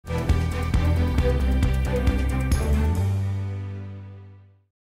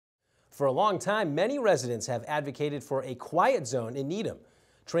For a long time, many residents have advocated for a quiet zone in Needham.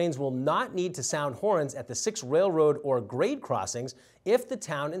 Trains will not need to sound horns at the 6 railroad or grade crossings if the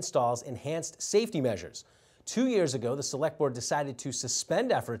town installs enhanced safety measures. 2 years ago, the Select Board decided to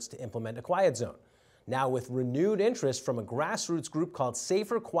suspend efforts to implement a quiet zone. Now, with renewed interest from a grassroots group called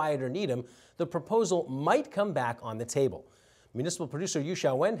Safer, Quieter Needham, the proposal might come back on the table. Municipal producer Yu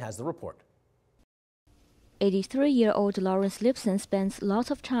Xiaowen has the report. 83-year-old Lawrence Lipson spends lots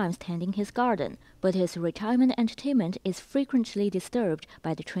of time tending his garden, but his retirement entertainment is frequently disturbed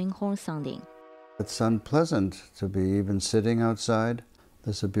by the train horn sounding. It's unpleasant to be even sitting outside.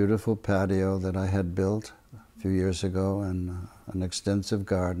 There's a beautiful patio that I had built a few years ago and an extensive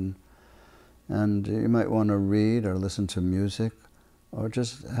garden. And you might want to read or listen to music or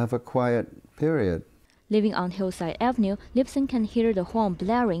just have a quiet period. Living on Hillside Avenue, Lipson can hear the horn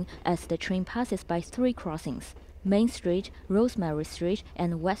blaring as the train passes by 3 crossings: Main Street, Rosemary Street,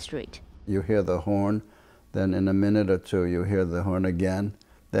 and West Street. You hear the horn, then in a minute or two you hear the horn again,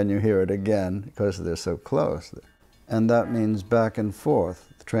 then you hear it again because they're so close. And that means back and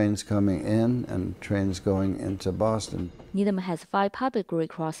forth, trains coming in and trains going into Boston. Needham has 5 public grade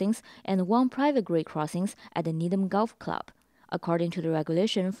crossings and 1 private grade crossings at the Needham Golf Club. According to the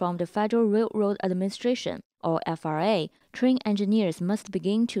regulation from the Federal Railroad Administration, or FRA, train engineers must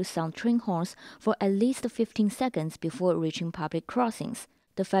begin to sound train horns for at least 15 seconds before reaching public crossings.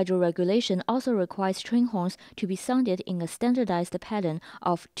 The federal regulation also requires train horns to be sounded in a standardized pattern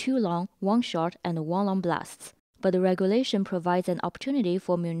of 2 long, 1 short, and 1 long blasts. But the regulation provides an opportunity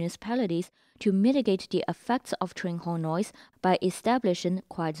for municipalities to mitigate the effects of train horn noise by establishing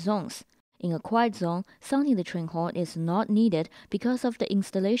quiet zones. In a quiet zone, sounding the train horn is not needed because of the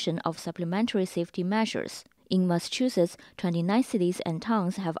installation of supplementary safety measures. In Massachusetts, 29 cities and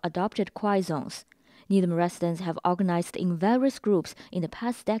towns have adopted quiet zones. Needham residents have organized in various groups in the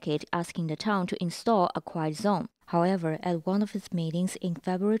past decade asking the town to install a quiet zone. However, at one of its meetings in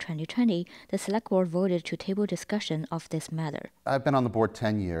February 2020, the Select Board voted to table discussion of this matter. I've been on the board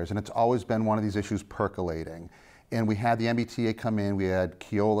 10 years, and it's always been one of these issues percolating. And we had the MBTA come in, we had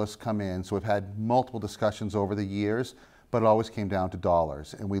Keolis come in, so we've had multiple discussions over the years, but it always came down to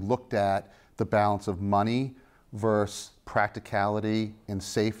dollars. And we looked at the balance of money versus practicality and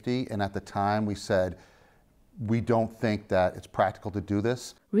safety, and at the time we said, we don't think that it's practical to do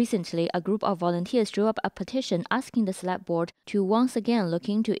this. Recently, a group of volunteers drew up a petition asking the Select Board to once again look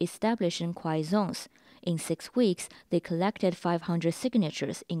into establishing quiet zones. In 6 weeks, they collected 500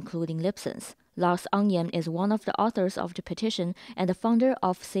 signatures, including Lipson's. Lars Angyam is one of the authors of the petition and the founder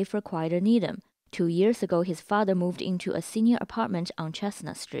of Safer, Quieter Needham. 2 years ago, his father moved into a senior apartment on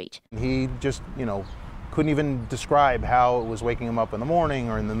Chestnut Street. He just, couldn't even describe how it was waking him up in the morning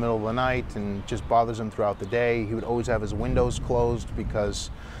or in the middle of the night, and just bothers him throughout the day. He would always have his windows closed because,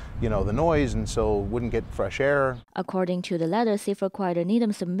 the noise, and so wouldn't get fresh air. According to the letter Safer, Quieter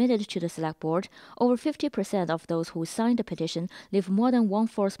Needham submitted to the Select Board, over 50% of those who signed the petition live more than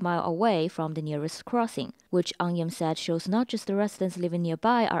 1/4 mile away from the nearest crossing, which Angyam said shows not just the residents living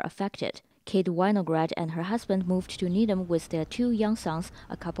nearby are affected. Kate Winograd and her husband moved to Needham with their 2 young sons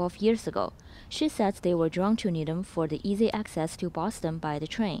a couple of years ago. She said they were drawn to Needham for the easy access to Boston by the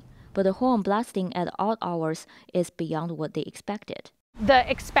train, but the horn blasting at odd hours is beyond what they expected. The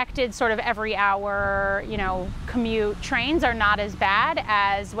expected sort of every hour, commute trains are not as bad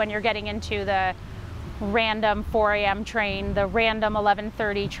as when you're getting into the random 4 a.m. train, the random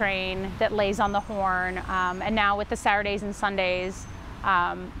 11:30 train that lays on the horn, and now with the Saturdays and Sundays,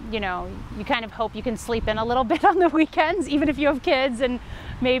 you kind of hope you can sleep in a little bit on the weekends, even if you have kids, and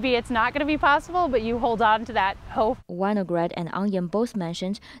maybe it's not going to be possible, but you hold on to that hope. Winograd and Angyam both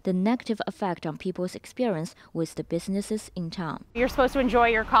mentioned the negative effect on people's experience with the businesses in town. You're supposed to enjoy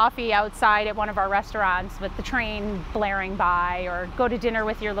your coffee outside at one of our restaurants with the train blaring by, or go to dinner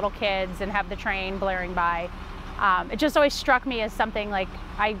with your little kids and have the train blaring by. It just always struck me as something like,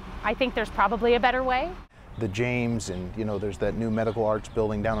 I think there's probably a better way. The James, and there's that new medical arts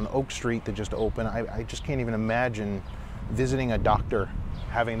building down on Oak Street that just opened. I just can't even imagine visiting a doctor,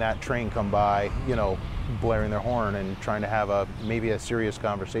 having that train come by, blaring their horn and trying to have maybe a serious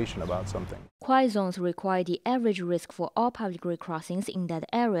conversation about something. Quiet zones require the average risk for all public grade crossings in that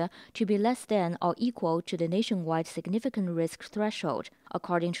area to be less than or equal to the nationwide significant risk threshold.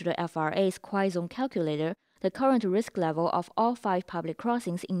 According to the FRA's quiet zone calculator, the current risk level of all 5 public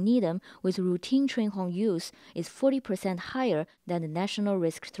crossings in Needham with routine train horn use is 40% higher than the national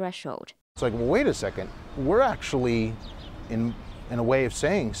risk threshold. It's like, well, wait a second, we're actually, in a way of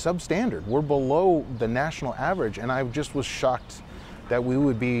saying, substandard. We're below the national average, and I just was shocked that we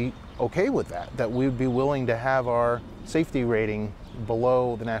would be okay with that we would be willing to have our safety rating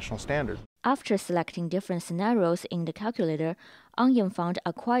below the national standard. After selecting different scenarios in the calculator, Onion found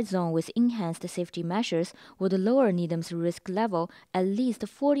a quiet zone with enhanced safety measures would lower Needham's risk level at least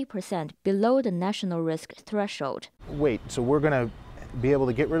 40% below the national risk threshold. Wait, so we're going to be able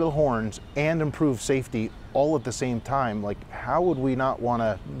to get rid of the horns and improve safety all at the same time? Like, how would we not want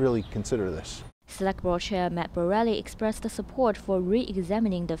to really consider this? Select Board Chair Matt Borelli expressed support for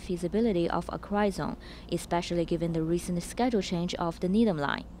re-examining the feasibility of a quiet zone, especially given the recent schedule change of the Needham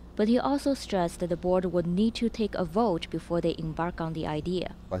line. But he also stressed that the board would need to take a vote before they embark on the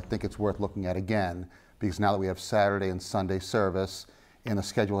idea. I think it's worth looking at again, because now that we have Saturday and Sunday service and the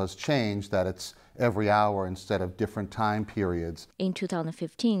schedule has changed, that it's every hour instead of different time periods. In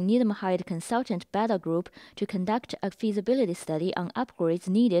 2015, Needham hired consultant Beta Group to conduct a feasibility study on upgrades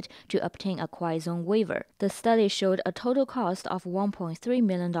needed to obtain a quiet zone waiver. The study showed a total cost of $1.3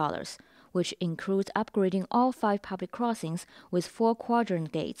 million, which includes upgrading all 5 public crossings with 4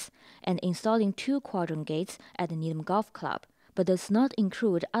 quadrant gates and installing 2 quadrant gates at the Needham Golf Club, but does not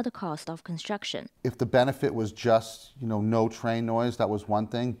include other costs of construction. If the benefit was just, no train noise, that was one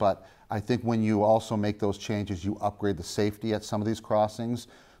thing, but I think when you also make those changes, you upgrade the safety at some of these crossings,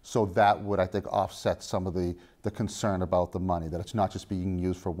 so that would, I think, offset some of the concern about the money, that it's not just being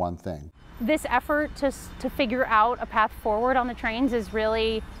used for one thing. This effort to figure out a path forward on the trains is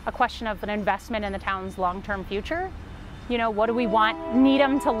really a question of an investment in the town's long-term future. What do we want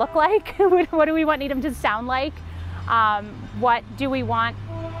Needham to look like? What do we want Needham to sound like? Why do we want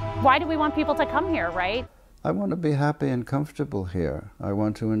people to come here, right? I want to be happy and comfortable here. I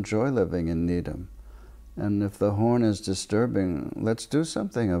want to enjoy living in Needham. And if the horn is disturbing, let's do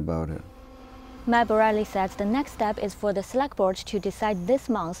something about it. Matt Borelli says the next step is for the Select Board to decide this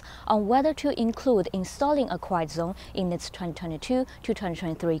month on whether to include installing a quiet zone in its 2022 to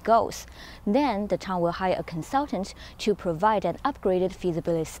 2023 goals. Then the town will hire a consultant to provide an upgraded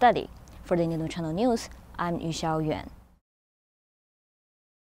feasibility study. For the Needham Channel News, I'm Yuxiao Yuan.